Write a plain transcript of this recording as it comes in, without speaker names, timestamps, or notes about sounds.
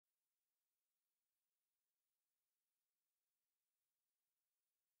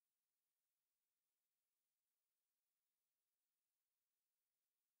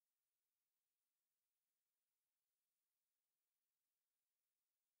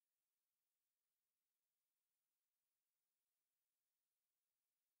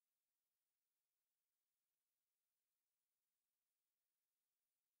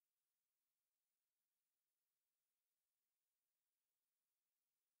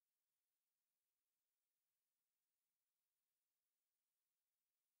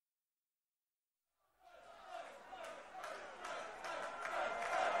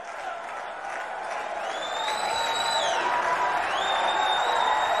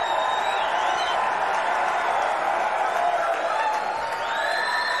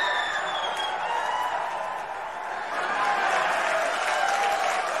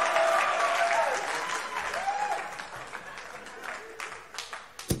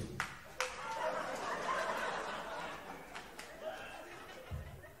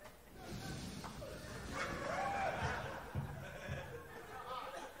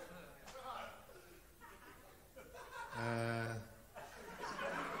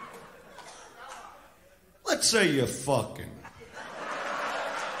Let's say you're fucking.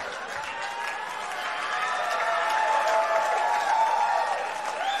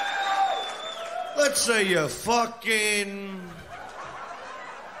 Let's say you're fucking...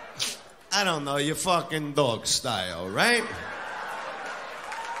 I don't know, you're fucking dog style, right?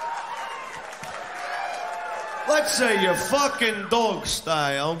 Let's say you're fucking dog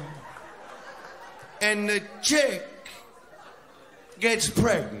style, and the chick gets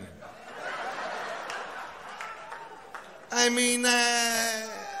pregnant. I mean,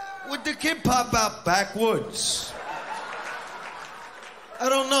 would the kid pop out backwards? I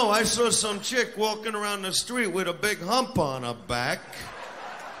don't know. I saw some chick walking around the street with a big hump on her back.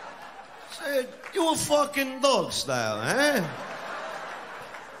 Said, you a fucking dog style, eh?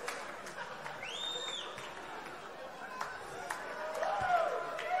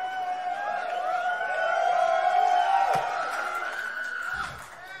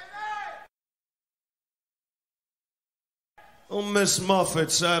 Oh, Miss Muffet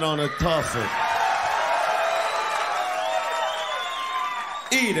sat on a tuffet.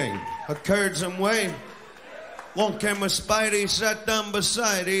 Eating her curds and whey. Long came a Spidey, sat down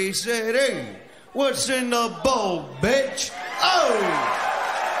beside her. He said, hey, what's in the bowl, bitch? Oh!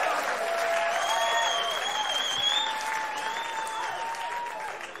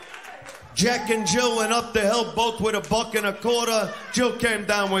 Jack and Jill went up the hill, both with $1.25. Jill came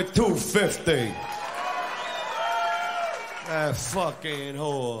down with $2.50. That fucking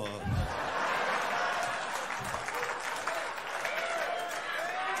whore.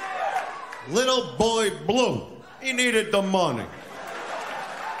 Little boy Blue, he needed the money.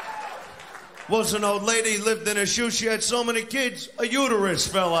 Was an old lady, lived in a shoe. She had so many kids, a uterus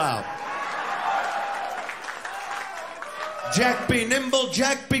fell out. Jack be nimble,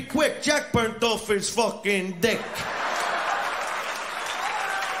 Jack be quick. Jack burnt off his fucking dick.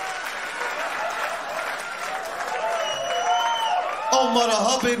 Old Mother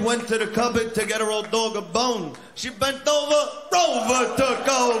Hubbard went to the cupboard to get her old dog a bone. She bent over, Rover took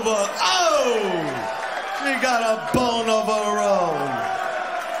over. Oh! She got a bone of her own.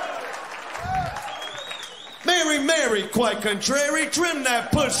 Mary, Mary, quite contrary, trim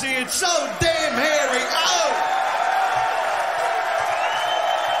that pussy, it's so damn hairy. Oh!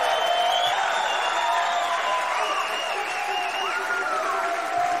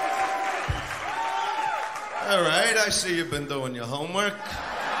 All right, I see you've been doing your homework.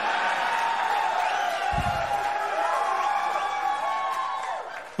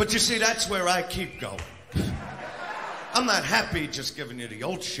 But you see, that's where I keep going. I'm not happy just giving you the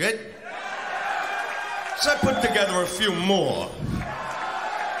old shit. So I put together a few more.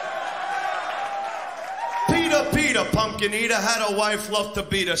 Peter, pumpkin eater, had a wife, loved to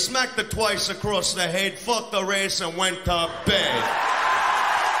beat her, smacked her twice across the head, fucked her ass and went to bed.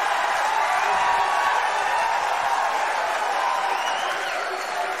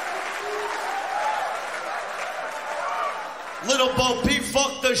 Little Bo Peep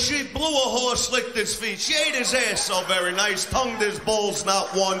fucked her sheep, blew a horse, licked his feet. She ate his ass so very nice, tongued his balls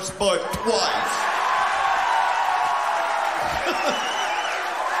not once but twice.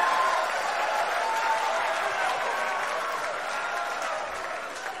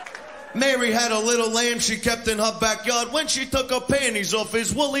 Mary had a little lamb she kept in her backyard. When she took her panties off,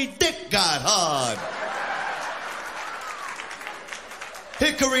 his woolly dick got hard.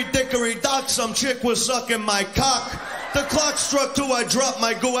 Hickory dickory dock, some chick was sucking my cock. The clock struck 2, I dropped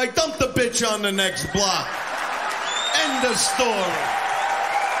my goo, I dumped the bitch on the next block. End of story.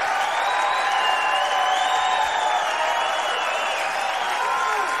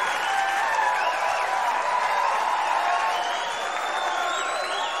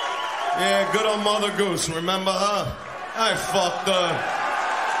 Yeah, good old Mother Goose, remember her? I fucked her.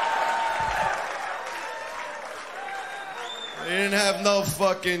 I didn't have no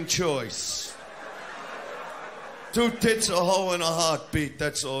fucking choice. 2 tits, a hoe, and a heartbeat.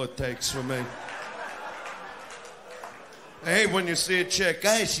 That's all it takes for me. I hate when you see a chick.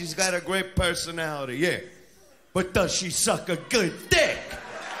 Hey, she's got a great personality. Yeah. But does she suck a good dick?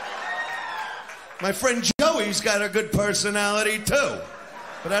 My friend Joey's got a good personality, too.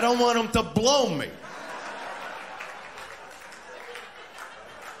 But I don't want him to blow me.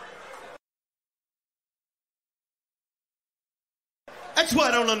 That's why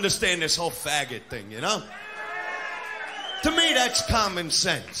I don't understand this whole faggot thing, you know? To me, that's common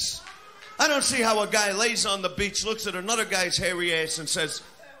sense. I don't see how a guy lays on the beach, looks at another guy's hairy ass and says,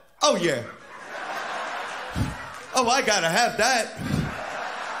 oh, yeah. Oh, I gotta have that.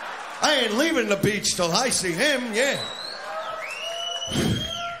 I ain't leaving the beach till I see him, yeah.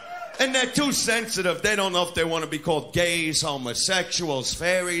 And they're too sensitive. They don't know if they want to be called gays, homosexuals,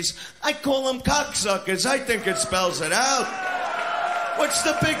 fairies. I call them cocksuckers. I think it spells it out. What's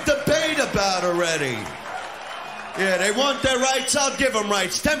the big debate about already? Yeah, they want their rights. I'll give them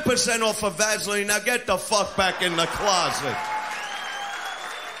rights. 10% off of Vaseline. Now get the fuck back in the closet.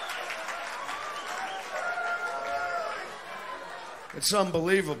 It's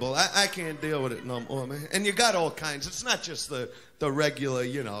unbelievable. I can't deal with it no more, man. And you got all kinds. It's not just the regular,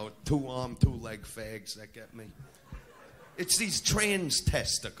 you know, two-arm, two-leg fags that get me. It's these trans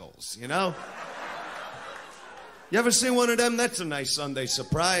testicles, you know? You ever see one of them? That's a nice Sunday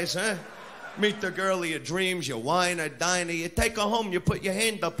surprise, huh? Meet the girl of your dreams, you wine her, dine her, you take her home, you put your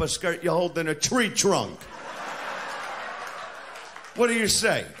hand up her skirt, you're holding a tree trunk. What do you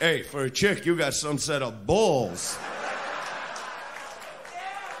say? Hey, for a chick, you got some set of balls.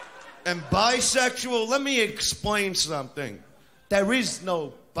 And bisexual, let me explain something. There is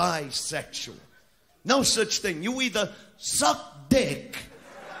no bisexual. No such thing. You either suck dick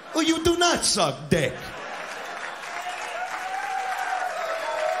or you do not suck dick.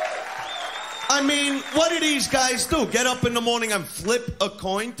 I mean, what do these guys do? Get up in the morning and flip a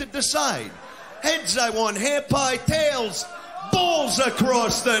coin to decide. Heads, I want hair pie, tails, balls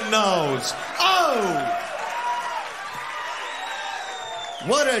across the nose. Oh!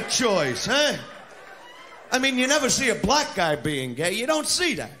 What a choice, huh? I mean, you never see a black guy being gay. You don't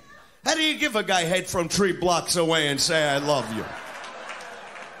see that. How do you give a guy head from 3 blocks away and say, I love you?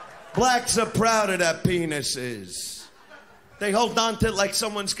 Blacks are proud of their penises. They hold on to it like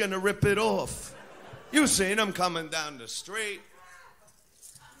someone's gonna rip it off. You seen them coming down the street.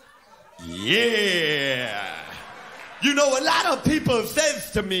 Yeah. You know, a lot of people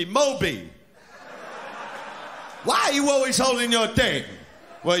says to me, Moby, why are you always holding your thing?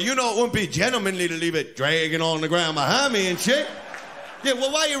 Well, you know it wouldn't be gentlemanly to leave it dragging on the ground behind me and shit. Yeah,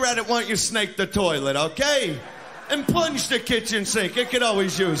 well, while you're at it, why don't you snake the toilet, okay? And plunge the kitchen sink. You could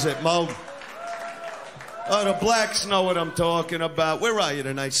always use it, Mo. Oh, the blacks know what I'm talking about. Where are you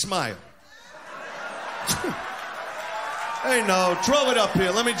tonight? Smile. Hey, no, throw it up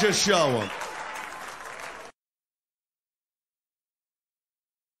here. Let me just show them.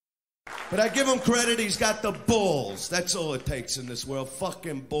 But I give him credit, he's got the balls. That's all it takes in this world,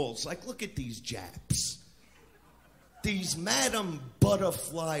 fucking balls. Like, look at these Japs. These Madam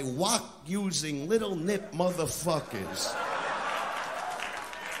Butterfly wok-using little nip motherfuckers.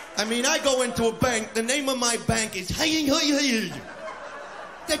 I mean, I go into a bank, the name of my bank is... They're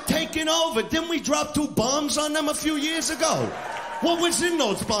taking over. Didn't we drop 2 bombs on them a few years ago? What was in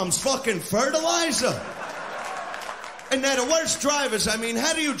those bombs? Fucking fertilizer? And they're the worst drivers. I mean,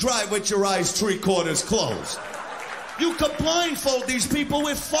 how do you drive with your eyes 3/4 closed? You could blindfold these people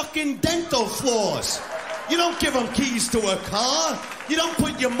with fucking dental floss. You don't give them keys to a car. You don't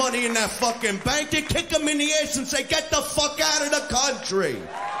put your money in that fucking bank. You kick them in the ass and say, get the fuck out of the country.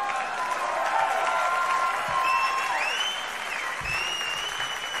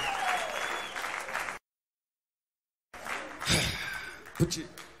 But you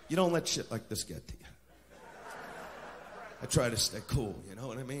don't let shit like this get to you. I try to stay cool, you know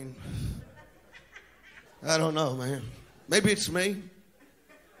what I mean? I don't know, man. Maybe it's me.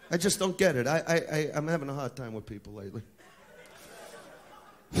 I just don't get it. I'm having a hard time with people lately.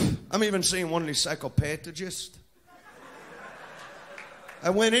 I'm even seeing one of these psychopathologists.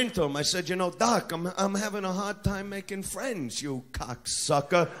 I went into him. I said, you know, Doc, I'm having a hard time making friends, you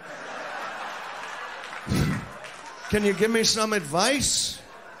cocksucker. Can you give me some advice?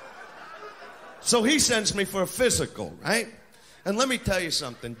 So he sends me for a physical, right? And let me tell you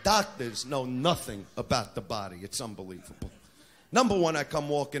something. Doctors know nothing about the body. It's unbelievable. Number one, I come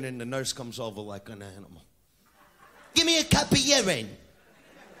walking in, the nurse comes over like an animal. Give me a cup of urine.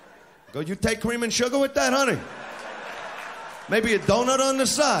 Go, you take cream and sugar with that, honey? Maybe a donut on the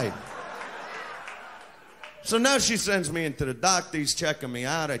side. So now she sends me into the doctor. He's checking me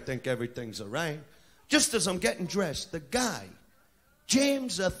out. I think everything's all right. Just as I'm getting dressed, the guy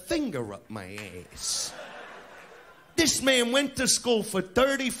jams a finger up my ass. This man went to school for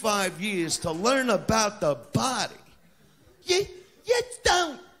 35 years to learn about the body. You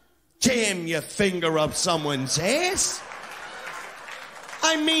don't jam your finger up someone's ass.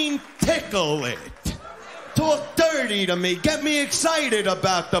 I mean, tickle it. Talk dirty to me. Get me excited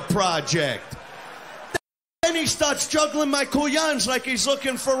about the project. Then he starts juggling my couillons like he's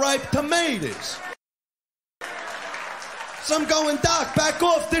looking for ripe tomatoes. So I'm going, Doc, back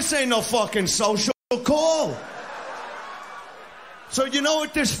off. This ain't no fucking social call. So you know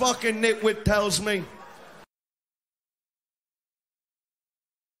what this fucking nitwit tells me?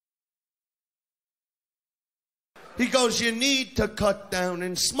 He goes, you need to cut down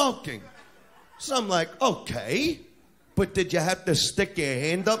in smoking. So I'm like, okay, but did you have to stick your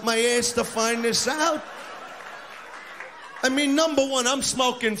hand up my ass to find this out? I mean, number one, I'm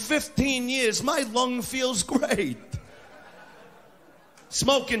smoking 15 years. My lung feels great.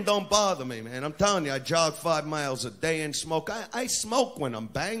 Smoking don't bother me, man. I'm telling you, I jog 5 miles a day and smoke. I smoke when I'm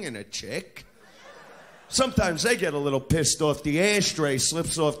banging a chick. Sometimes they get a little pissed off. The ashtray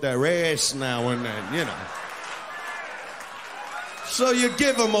slips off their ass now and then, you know. So you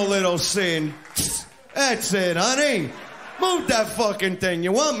give them a little sin. That's it, honey. Move that fucking thing.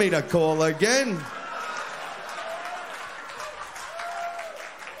 You want me to call again?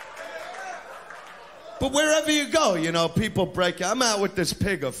 But wherever you go, you know, people break. I'm out with this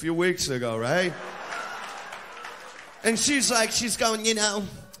pig a few weeks ago, right? And she's going, you know,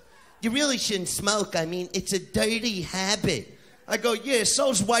 you really shouldn't smoke. I mean, it's a dirty habit. I go, yeah,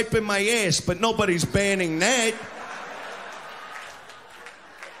 so's wiping my ass, but nobody's banning that.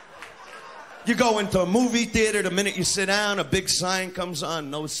 You go into a movie theater, the minute you sit down, a big sign comes on,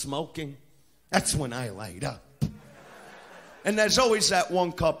 no smoking. That's when I light up. And there's always that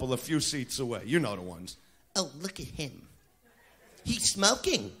one couple a few seats away. You know the ones. Oh, look at him. He's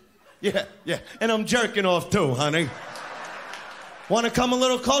smoking. Yeah. And I'm jerking off too, honey. Want to come a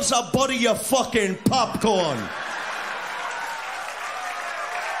little closer? I'll butter your fucking popcorn.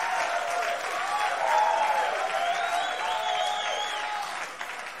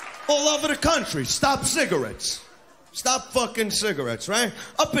 All over the country, stop cigarettes. Stop fucking cigarettes, right?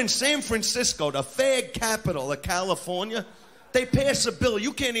 Up in San Francisco, the fag capital of California, they pass a bill.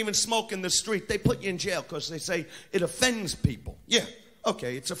 You can't even smoke in the street. They put you in jail because they say it offends people. Yeah,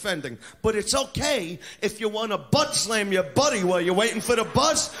 okay, it's offending. But it's okay if you want to butt slam your buddy while you're waiting for the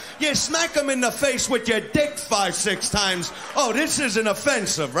bus. Yeah, smack him in the face with your dick 5-6 times. Oh, this isn't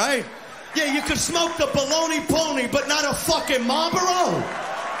offensive, right? Yeah, you can smoke the baloney pony, but not a fucking Marlboro.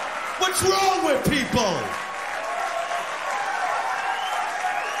 What's wrong with people?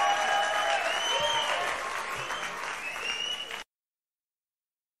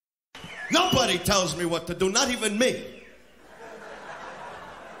 Nobody tells me what to do, not even me.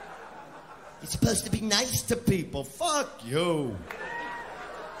 You're supposed to be nice to people. Fuck you.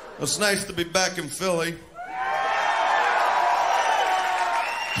 It's nice to be back in Philly.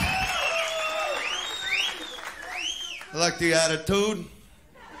 I like the attitude.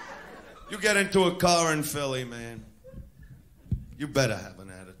 You get into a car in Philly, man, you better have an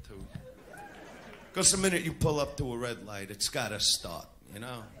attitude. Because the minute you pull up to a red light, it's got to start, you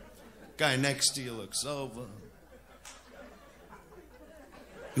know? Guy next to you looks over.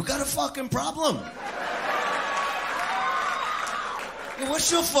 You got a fucking problem. Yeah, what's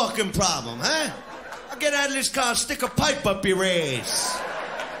your fucking problem, huh? I'll get out of this car, stick a pipe up your ass.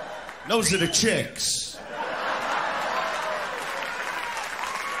 Those are the chicks.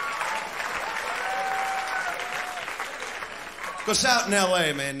 Because out in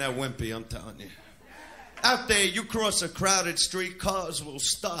L.A., man, they're wimpy, I'm telling you. Out there, you cross a crowded street, cars will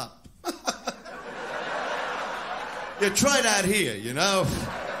stop. Yeah, try that here, you know?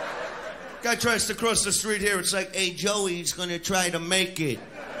 Guy tries to cross the street here, it's like, hey, Joey's gonna try to make it.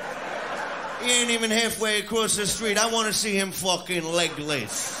 He ain't even halfway across the street. I want to see him fucking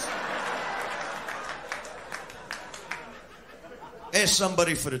legless. Ask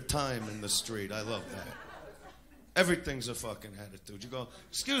somebody for the time in the street. I love that. Everything's a fucking attitude. You go,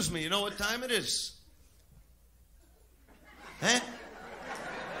 excuse me, you know what time it is? Huh?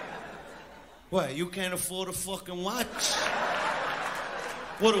 What, you can't afford a fucking watch?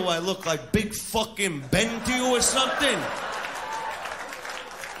 What do I look like, Big fucking Ben to you or something?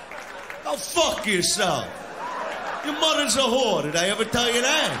 Oh, fuck yourself. Your mother's a whore. Did I ever tell you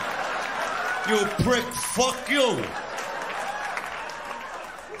that? You prick, fuck you.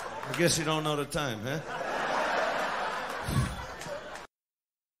 I guess you don't know the time, huh?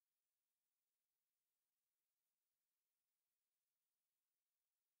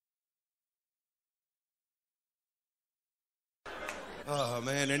 Oh,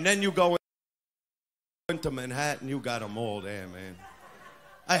 man, and then you go into Manhattan, you got them all there, man.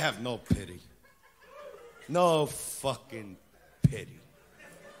 I have no pity. No fucking pity.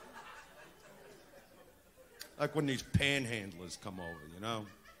 Like when these panhandlers come over, you know?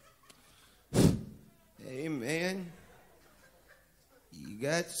 Hey, man, you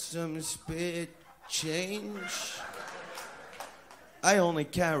got some spare change? I only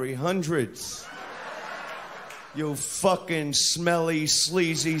carry hundreds. You fucking smelly,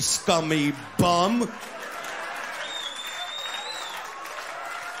 sleazy, scummy bum.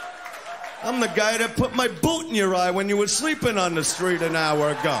 I'm the guy that put my boot in your eye when you were sleeping on the street an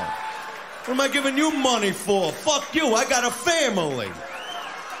hour ago. What am I giving you money for? Fuck you, I got a family.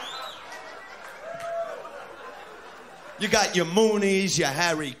 You got your Moonies, your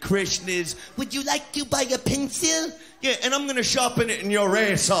Harry Krishnas. Would you like to buy a pencil? Yeah, and I'm gonna sharpen it in your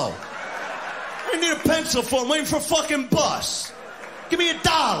asshole. I need a pencil for. I'm waiting for a fucking bus. Give me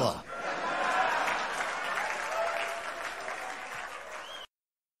 $1.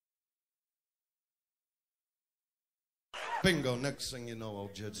 Bingo, next thing you know,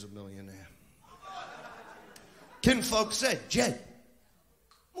 old Jed's a millionaire. Kinfolk said, Jed,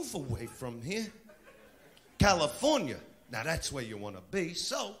 move away from here. California, now that's where you want to be.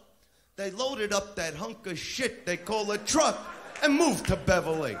 So they loaded up that hunk of shit they call a truck and moved to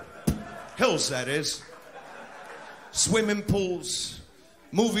Beverly Hills, that is. Swimming pools,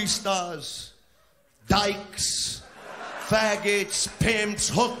 movie stars, dykes, faggots, pimps,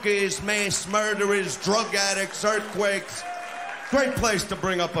 hookers, mass murderers, drug addicts, earthquakes. Great place to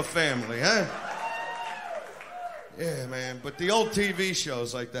bring up a family, huh? Yeah, man, but the old TV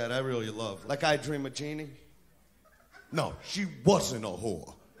shows like that I really love. Like I Dream of Jeannie. No, she wasn't a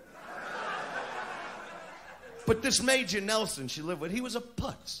whore. But this Major Nelson she lived with, he was a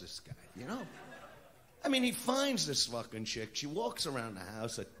putz, this guy, you know? I mean, he finds this fucking chick. She walks around the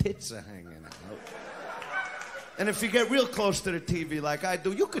house, her tits are hanging out. And if you get real close to the TV like I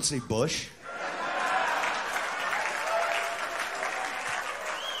do, you could see Bush.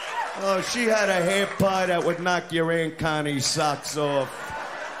 Oh, she had a hair pie that would knock your Aunt Connie's socks off.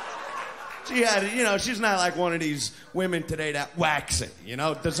 She had, you know, she's not like one of these women today that wax it, you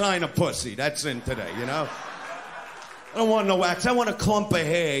know? Designer pussy, that's in today, you know? I don't want no wax. I want a clump of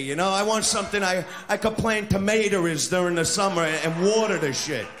hair, you know? I want something I could plant tomatoes during the summer and water the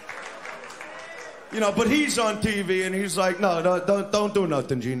shit. You know, but he's on TV and he's like, no, don't do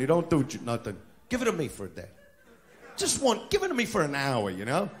nothing, Jeannie. Don't do nothing. Give it to me for a day. Give it to me for an hour, you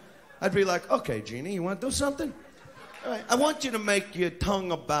know? I'd be like, okay, Jeannie, you want to do something? All right, I want you to make your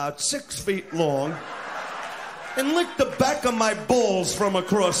tongue about 6 feet long and lick the back of my balls from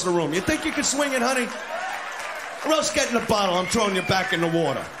across the room. You think you can swing it, honey? Or else get in the bottle, I'm throwing you back in the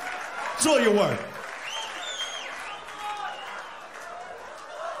water. It's all you're worth.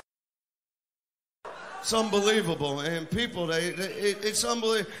 It's unbelievable, man. People, it's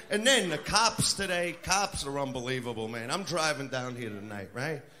unbelievable. And then the cops today, cops are unbelievable, man. I'm driving down here tonight,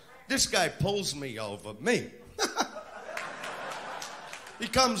 right? This guy pulls me over, me. He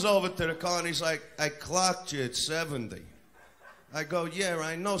comes over to the car and he's like, I clocked you at 70. I go, yeah,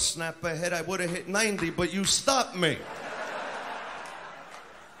 I know, snap ahead. I would have hit 90, but you stopped me.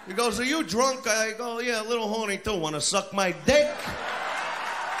 He goes, are you drunk? I go, yeah, a little horny too. Want to suck my dick?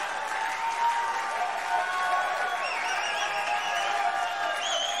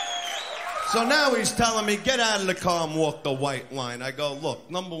 So now he's telling me, get out of the car and walk the white line. I go, look,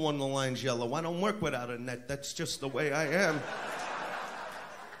 number one, the line's yellow. I don't work without a net. That's just the way I am.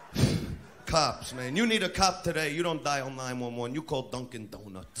 Cops, man. You need a cop today. You don't dial 911. You call Dunkin'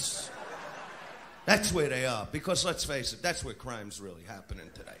 Donuts. That's where they are. Because let's face it, that's where crime's really happening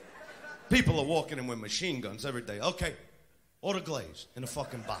today. People are walking in with machine guns every day. Okay, order glaze in a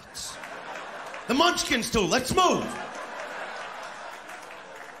fucking box. The Munchkins too. Let's move.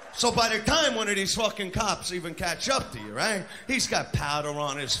 So by the time one of these fucking cops even catch up to you, right? He's got powder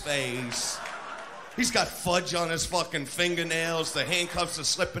on his face. He's got fudge on his fucking fingernails. The handcuffs are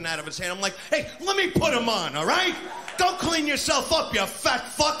slipping out of his hand. I'm like, hey, let me put them on, all right? Don't clean yourself up, you fat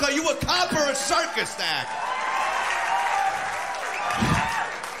fuck. Are you a cop or a circus act?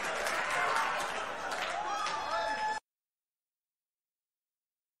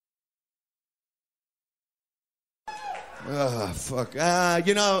 Oh, fuck.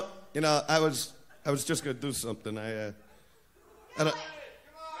 You know, I was just gonna do something. I don't.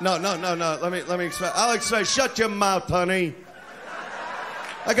 No. Let me explain. I'll explain. Shut your mouth, honey.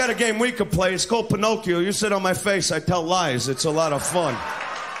 I got a game we could play. It's called Pinocchio. You sit on my face. I tell lies. It's a lot of fun.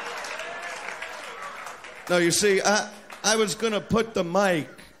 No, you see, I was gonna put the mic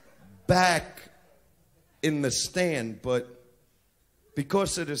back in the stand, but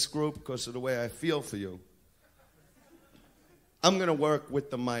because of this group, because of the way I feel for you, I'm gonna work with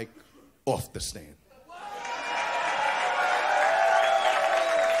the mic off the stand.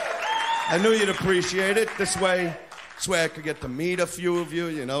 I knew you'd appreciate it. This way I could get to meet a few of you,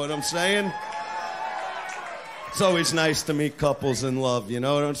 you know what I'm saying? It's always nice to meet couples in love, you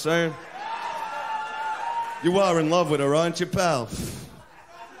know what I'm saying? You are in love with her, aren't you, pal?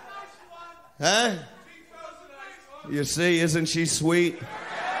 Huh? You see, isn't she sweet?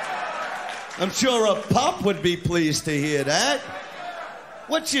 I'm sure a pup would be pleased to hear that.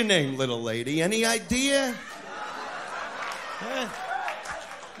 What's your name, little lady? Any idea? Huh?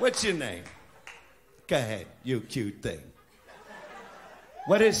 What's your name? Go ahead, you cute thing.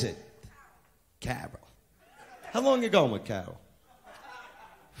 What is it? Carol. How long you going with Carol?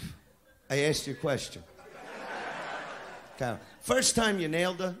 I asked you a question. Carol. First time you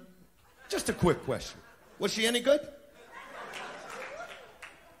nailed her? Just a quick question. Was she any good?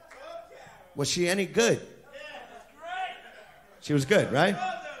 Was she any good? She was good, right?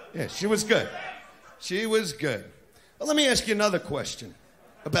 Yeah, she was good. She was good. Well, let me ask you another question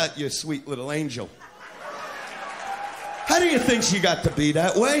about your sweet little angel. How do you think she got to be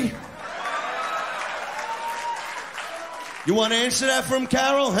that way? You want to answer that from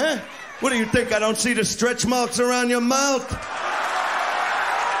Carol, huh? What do you think? I don't see the stretch marks around your mouth?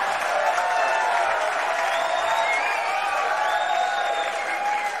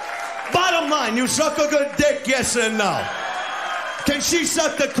 Bottom line, you suck a good dick, yes or no? Can she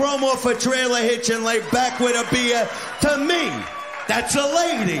suck the chrome off a trailer hitch and lay back with a beer? To me, that's a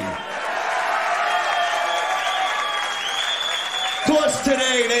lady. Cause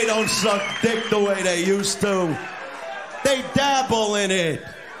today they don't suck dick the way they used to. They dabble in it.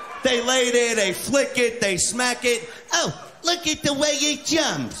 They lay there, they flick it, they smack it. Oh, look at the way it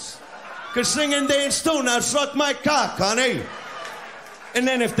jumps. Cause sing and dance too, now suck my cock, honey. And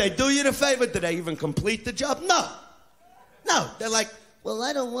then if they do you the favor, do they even complete the job? No. No, they're like, well,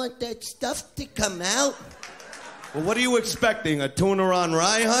 I don't want that stuff to come out. Well, what are you expecting, a tuna on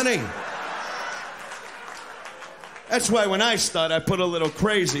rye, honey? That's why when I start, I put a little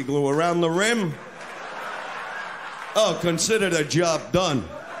crazy glue around the rim. Oh, consider the job done.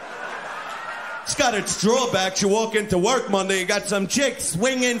 It's got its drawbacks. You walk into work Monday, you got some chick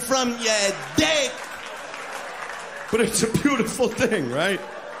swinging from your dick. But it's a beautiful thing, right?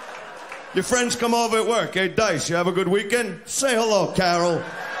 Your friends come over at work. Hey, Dice, you have a good weekend? Say hello, Carol.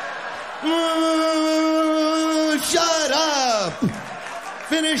 Shut up.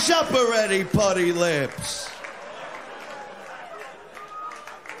 Finish up already, putty lips.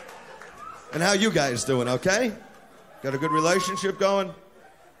 And how you guys doing, okay? Got a good relationship going?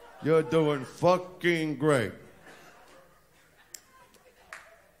 You're doing fucking great.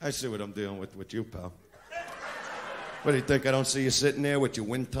 I see what I'm dealing with you, pal. What do you think? I don't see you sitting there with your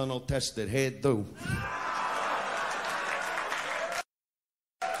wind tunnel tested hairdo.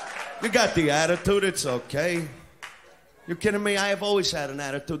 You got the attitude, it's okay. You kidding me? I have always had an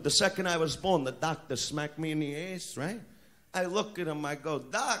attitude. The second I was born, the doctor smacked me in the ass, right? I look at him, I go,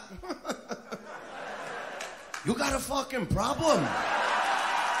 Doc, you got a fucking problem.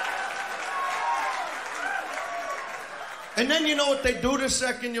 And then you know what they do the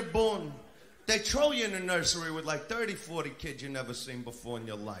second you're born? They throw you in the nursery with like 30, 40 kids you never seen before in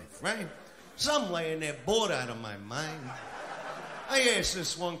your life, right? So I'm laying there bored out of my mind. I asked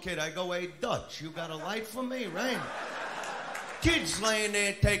this one kid, I go, hey, Dutch, you got a light for me, right? Kid's laying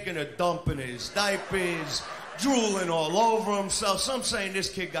there taking a dump in his diapers, drooling all over himself. So I'm saying this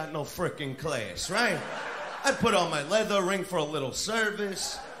kid got no frickin' class, right? I put on my leather, ring for a little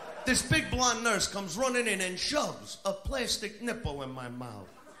service. This big blonde nurse comes running in and shoves a plastic nipple in my mouth.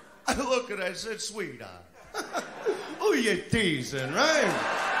 I look at her, I said, sweetheart, who you teasing, right?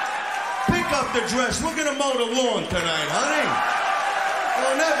 Pick up the dress. We're going to mow the lawn tonight, honey.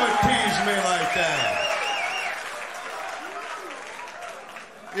 Don't ever tease me like that.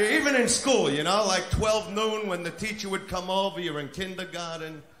 Yeah, even in school, you know, like 12 noon when the teacher would come over, you're in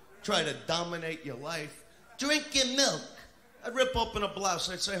kindergarten, try to dominate your life. Drink your milk. I'd rip open a blouse.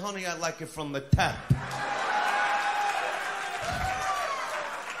 I'd say, honey, I like it from the tap.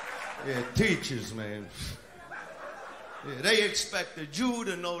 Yeah, teachers, man. Yeah, they expected you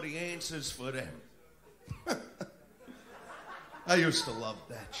to know the answers for them. I used to love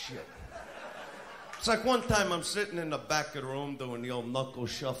that shit. It's like one time I'm sitting in the back of the room doing the old knuckle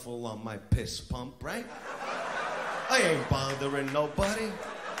shuffle on my piss pump, right? I ain't bothering nobody.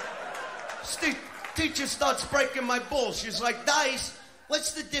 Teacher starts breaking my balls. She's like, Dice,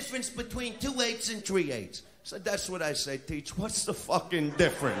 what's the difference between 2 8s and 3 8s? So that's what I say, Teach. What's the fucking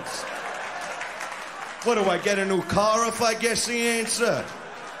difference? What, do I get a new car if I guess the answer?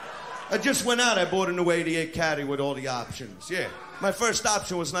 I just went out, I bought a new 88 Caddy with all the options. Yeah, my first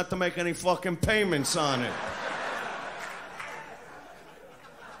option was not to make any fucking payments on it.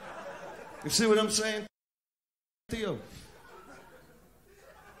 You see what I'm saying to you?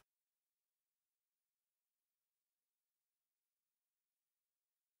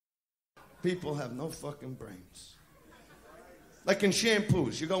 People have no fucking brains. Like in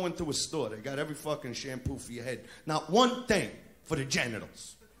shampoos, you go into a store, they got every fucking shampoo for your head. Not one thing for the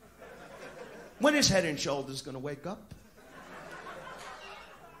genitals. When is Head and Shoulders gonna wake up?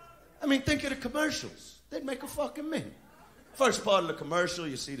 I mean, think of the commercials. They'd make a fucking mint. First part of the commercial,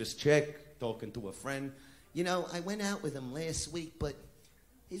 you see this chick talking to a friend. You know, I went out with him last week, but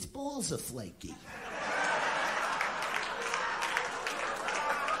his balls are flaky.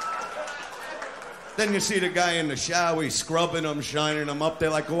 Then you see the guy in the shower, he's scrubbing them, shining them up. They're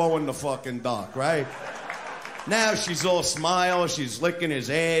like glow in the fucking dark, right? Now she's all smile, she's licking his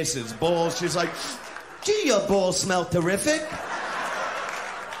ass, his balls. She's like, gee, your balls smell terrific.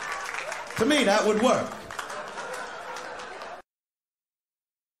 To me, that would work.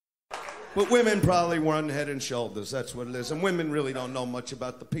 But women probably run head and shoulders, that's what it is. And women really don't know much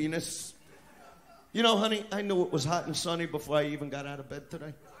about the penis. You know, honey, I knew it was hot and sunny before I even got out of bed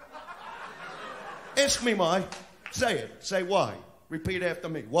today. Ask me why. Say it. Say why. Repeat after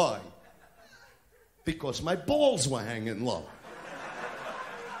me. Why? Because my balls were hanging low.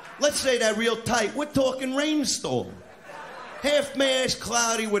 Let's say that real tight. We're talking rainstorm. Half mast,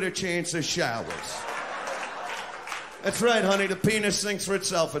 cloudy with a chance of showers. That's right, honey. The penis thinks for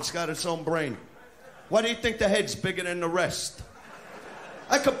itself. It's got its own brain. Why do you think the head's bigger than the rest?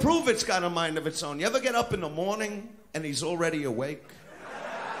 I could prove it's got a mind of its own. You ever get up in the morning and he's already awake?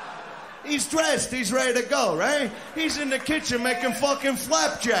 He's dressed. He's ready to go, right? He's in the kitchen making fucking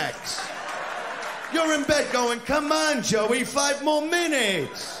flapjacks. You're in bed going, come on, Joey, 5 more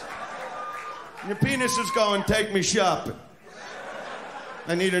minutes. And your penis is going, take me shopping.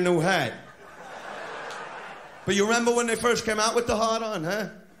 I need a new hat. But you remember when they first came out with the hard-on, huh?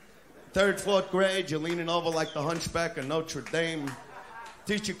 3rd, 4th grade, you're leaning over like the hunchback of Notre Dame.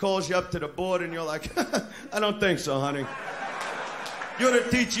 Teacher calls you up to the board and you're like, I don't think so, honey. You're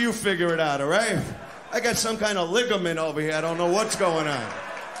the teacher, you figure it out, all right? I got some kind of ligament over here, I don't know what's going on.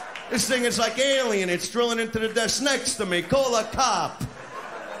 This thing is like alien, it's drilling into the desk next to me. Call a cop.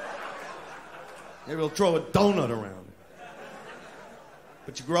 Maybe we'll throw a donut around.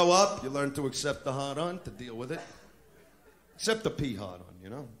 But you grow up, you learn to accept the hard-on, to deal with it. Accept the pee hard-on, you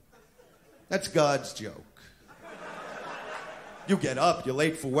know? That's God's joke. You get up, you're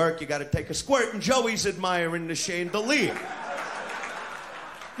late for work, you gotta take a squirt, and Joey's admiring the chandelier.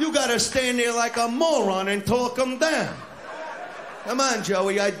 You gotta stand there like a moron and talk him down. Come on,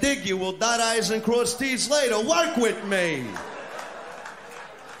 Joey, I dig you. We'll dot I's and cross T's later. Work with me.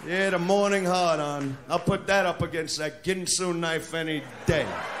 Yeah, the morning hard-on. I'll put that up against that Ginsu knife any day.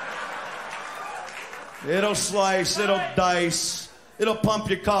 It'll slice, it'll dice. It'll pump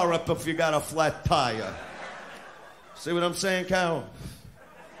your car up if you got a flat tire. See what I'm saying, Carol?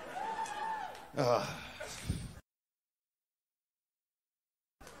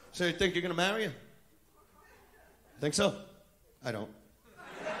 So you think you're gonna marry her? Think so? I don't.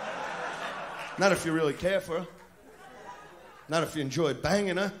 Not if you really care for her. Not if you enjoy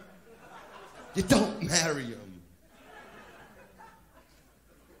banging her. You don't marry him.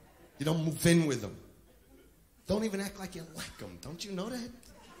 You don't move in with him. Don't even act like you like him. Don't you know that?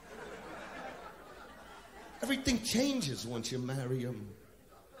 Everything changes once you marry him.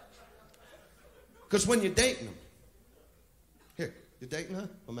 Because when you're dating him, here, you're dating her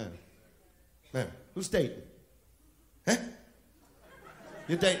or married? Married. Who's dating? Huh?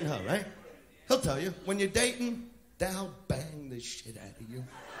 You're dating her, right? He'll tell you, when you're dating, they'll bang the shit out of you.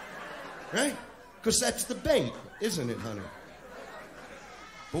 Right? Because that's the bait, isn't it, honey?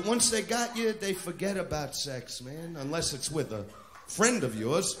 But once they got you, they forget about sex, man. Unless it's with a friend of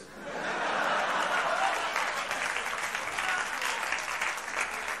yours.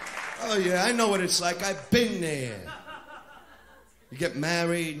 Oh, yeah, I know what it's like. I've been there. You get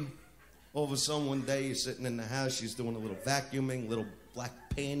married. All of a sudden, one day, you're sitting in the house. She's doing a little vacuuming, little black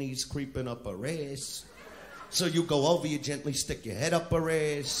panties creeping up her ass. So you go over, you gently stick your head up her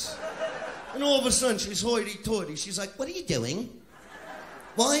ass. And all of a sudden, she's hoity-toity. She's like, what are you doing?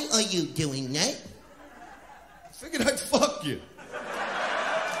 Why are you doing that? I figured I'd fuck you.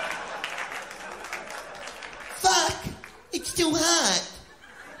 Fuck? It's too hot.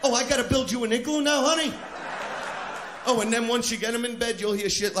 Oh, I gotta build you an igloo now, honey? Oh, and then once you get him in bed, you'll hear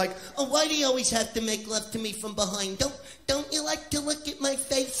shit like, oh, why do you always have to make love to me from behind? Don't you like to look at my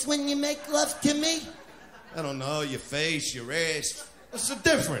face when you make love to me? I don't know, your face, your ass. What's the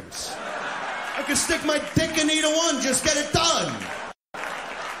difference? I can stick my dick in either one, just get it done.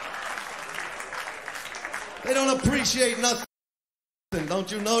 They don't appreciate nothing,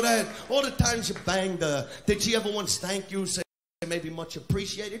 don't you know that? All the times you banged her, did she ever once thank you, say maybe much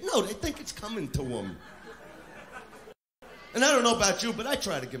appreciated? No, they think it's coming to them. And I don't know about you, but I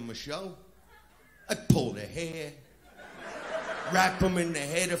try to give them a show. I pull their hair, wrap them in the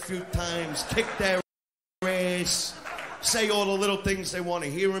head a few times, kick their ass, say all the little things they want to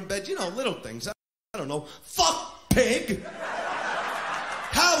hear in bed. You know, little things. I don't know. Fuck pig.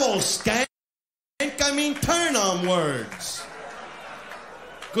 How old skank? I I mean turn-on words.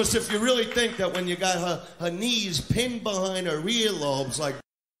 Because if you really think that when you got her knees pinned behind her earlobes like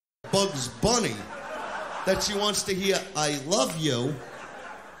Bugs Bunny, that she wants to hear, I love you,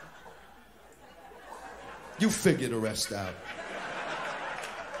 you figure the rest out.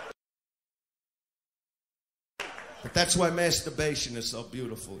 But that's why masturbation is so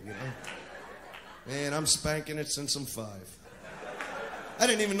beautiful, you know? And I'm spanking it since I'm 5. I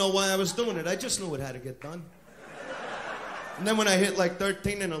didn't even know why I was doing it. I just knew it had to get done. And then when I hit like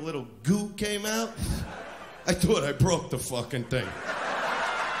 13 and a little goo came out, I thought I broke the fucking thing.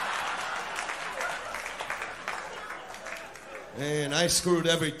 And I screwed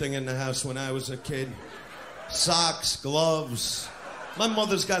everything in the house when I was a kid. Socks, gloves. My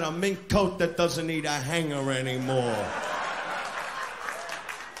mother's got a mink coat that doesn't need a hanger anymore.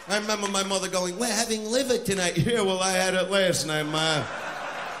 I remember my mother going, we're having liver tonight. Yeah, well, I had it last night, Ma.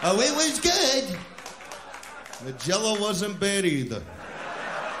 Oh, it was good. The Jell-O wasn't bad either.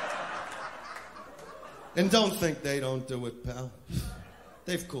 And don't think they don't do it, pal.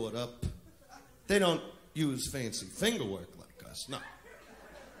 They've caught up. They don't use fancy finger work like us, no.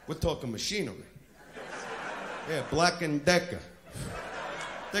 We're talking machinery. Yeah, Black & Decker.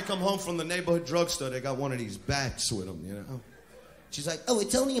 They come home from the neighborhood drugstore, they got one of these bats with them, you know? She's like, oh,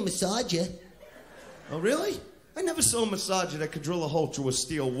 it's only a massager. Oh, really? I never saw a massager that could drill a hole through a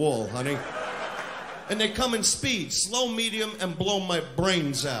steel wall, honey. And they come in speed, slow, medium, and blow my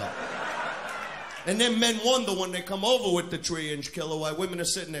brains out. And then men wonder when they come over with the 3-inch killer why women are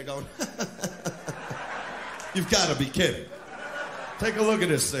sitting there going, you've got to be kidding. Take a look at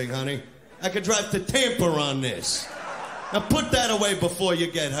this thing, honey. I could drive to Tampa on this. Now put that away before you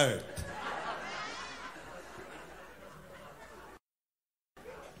get hurt.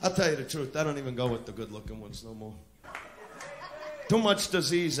 I'll tell you the truth, I don't even go with the good-looking ones no more. Too much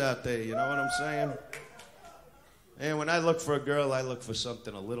disease out there, you know what I'm saying? And when I look for a girl, I look for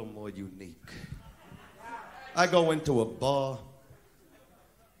something a little more unique. I go into a bar,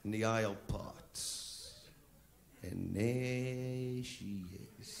 and the aisle parts. And there she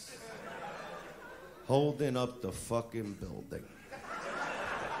is. Holding up the fucking building.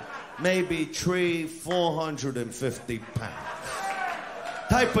 Maybe 450 pounds.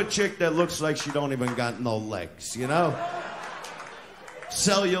 Type of chick that looks like she don't even got no legs, you know?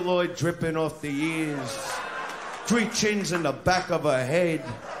 Celluloid dripping off the ears. 3 chins in the back of her head.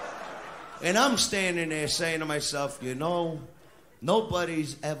 And I'm standing there saying to myself, you know,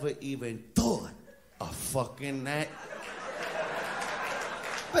 nobody's ever even thought of fucking that.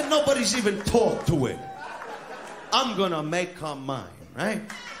 But nobody's even talked to it. I'm gonna make her mine, right?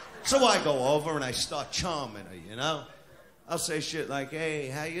 So I go over and I start charming her, you know? I'll say shit like, hey,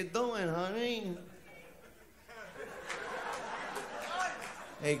 how you doing, honey?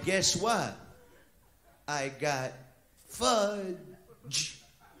 Hey, guess what? I got fudge.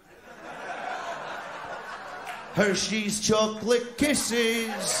 Hershey's chocolate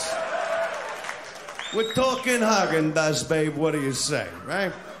kisses. We're talking Häagen-Dazs, babe. What do you say,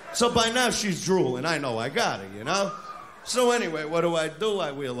 right? So by now she's drooling. I know I got her, you know? So anyway, what do?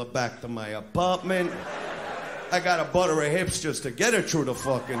 I wheel her back to my apartment. I gotta butter her hips just to get her through the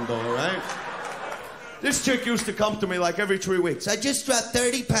fucking door, right? This chick used to come to me like every 3 weeks. I just dropped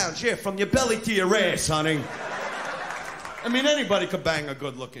 30 pounds. Yeah, from your belly to your ass, honey. I mean, anybody could bang a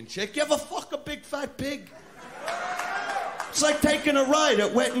good-looking chick. You ever fuck a big fat pig? It's like taking a ride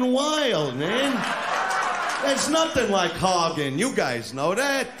at Wet n Wild, man. There's nothing like hogging. You guys know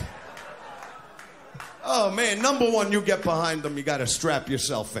that. Oh, man, number one, you get behind them, you gotta strap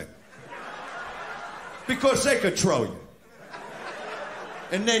yourself in. Because they could throw you.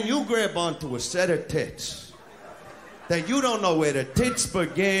 And then you grab onto a set of tits that you don't know where the tits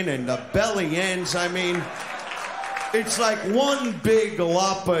begin and the belly ends. I mean, it's like one big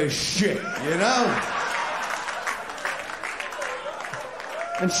lop of shit, you know?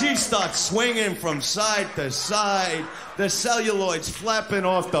 And she starts swinging from side to side. The celluloid's flapping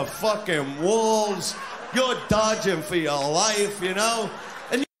off the fucking walls. You're dodging for your life, you know?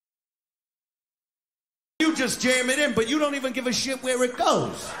 And you just jam it in, but you don't even give a shit where it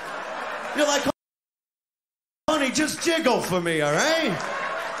goes. You're like, honey, just jiggle for me, all right?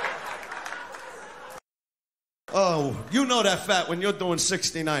 Oh, you know that fat when you're doing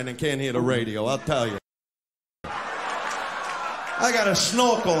 69 and can't hear the radio, I'll tell you. I got a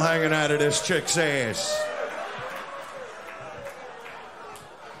snorkel hanging out of this chick's ass.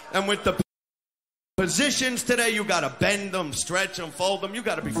 And with the positions today, you gotta bend them, stretch them, fold them. You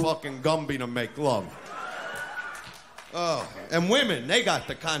gotta be fucking Gumby to make love. Oh, and women, they got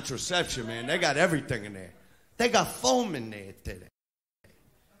the contraception, man. They got everything in there. They got foam in there today.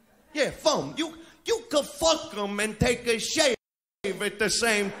 Yeah, foam. You could fuck them and take a shave at the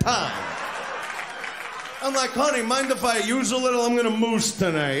same time. I'm like, honey, mind if I use a little? I'm gonna moose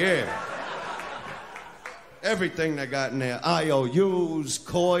tonight, yeah. Everything they got in there, IOUs,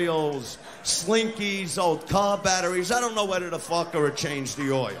 coils, slinkies, old car batteries. I don't know whether to fuck or to change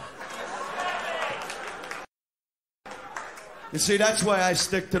the oil. You see, that's why I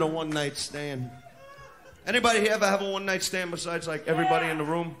stick to the one-night stand. Anybody here ever have a one-night stand besides, like, everybody in the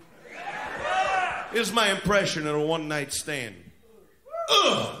room? Here's my impression of a one-night stand.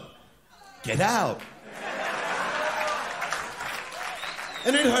 Ugh! Get out.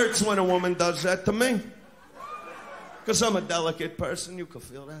 And it hurts when a woman does that to me. Because I'm a delicate person, you can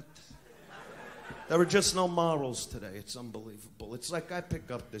feel that. There are just no morals today. It's unbelievable. It's like I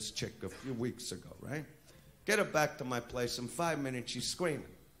picked up this chick a few weeks ago, right? Get her back to my place. In 5 minutes, she's screaming,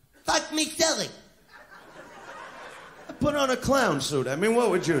 "Fuck me silly." I put on a clown suit. I mean,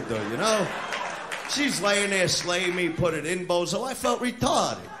 what would you do, you know? She's laying there slaying me, put it in, bozo. I felt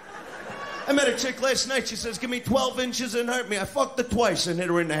retarded. I met a chick last night. She says, "Give me 12 inches and hurt me." I fucked her twice and hit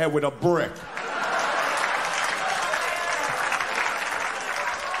her in the head with a brick.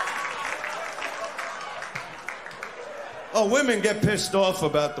 Oh, women get pissed off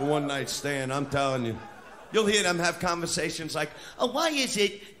about the one-night stand, I'm telling you. You'll hear them have conversations like, "Oh, why is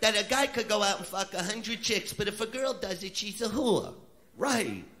it that a guy could go out and fuck 100 chicks, but if a girl does it, she's a whore?"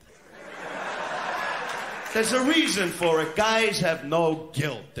 Right. There's a reason for it. Guys have no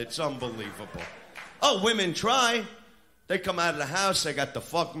guilt. It's unbelievable. Oh, women try. They come out of the house, they got the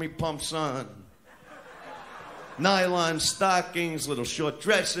fuck me pumps on. Nylon stockings, little short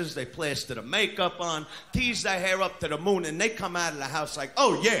dresses, they plaster the makeup on, tease their hair up to the moon, and they come out of the house like,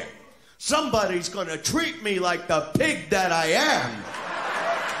 "Oh yeah, somebody's gonna treat me like the pig that I am."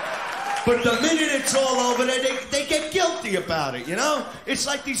 But the minute it's all over, they get guilty about it, you know? It's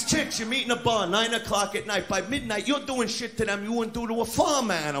like these chicks you meet in a bar, 9 o'clock at night. By midnight, you're doing shit to them you wouldn't do to a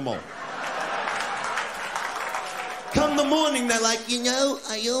farm animal. Come the morning, they're like, "You know,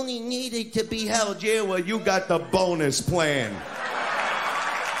 I only needed to be held." Yeah, well, you got the bonus plan.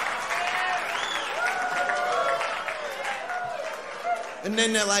 And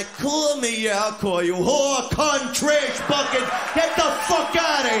then they're like, "Call me." "Yeah, I'll call you." "Whore, cunt, trash bucket, get the fuck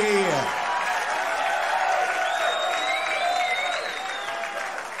out of here."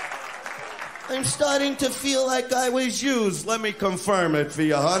 I'm starting to feel like I was used. Let me confirm it for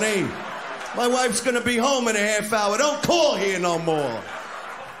you, honey. My wife's gonna be home in a half hour. Don't call here no more.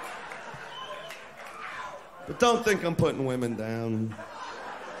 But don't think I'm putting women down.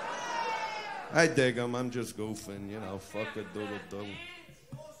 I dig them. I'm just goofing, you know. Fuck a doodle-doo.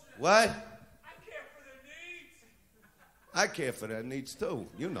 What? I care for their needs. I care for their needs, too.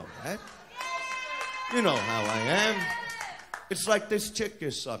 You know that. You know how I am. It's like this chick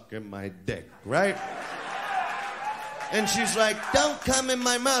is sucking my dick, right? And she's like, "Don't come in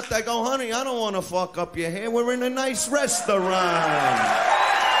my mouth." I go, "Honey, I don't want to fuck up your hair. We're in a nice restaurant."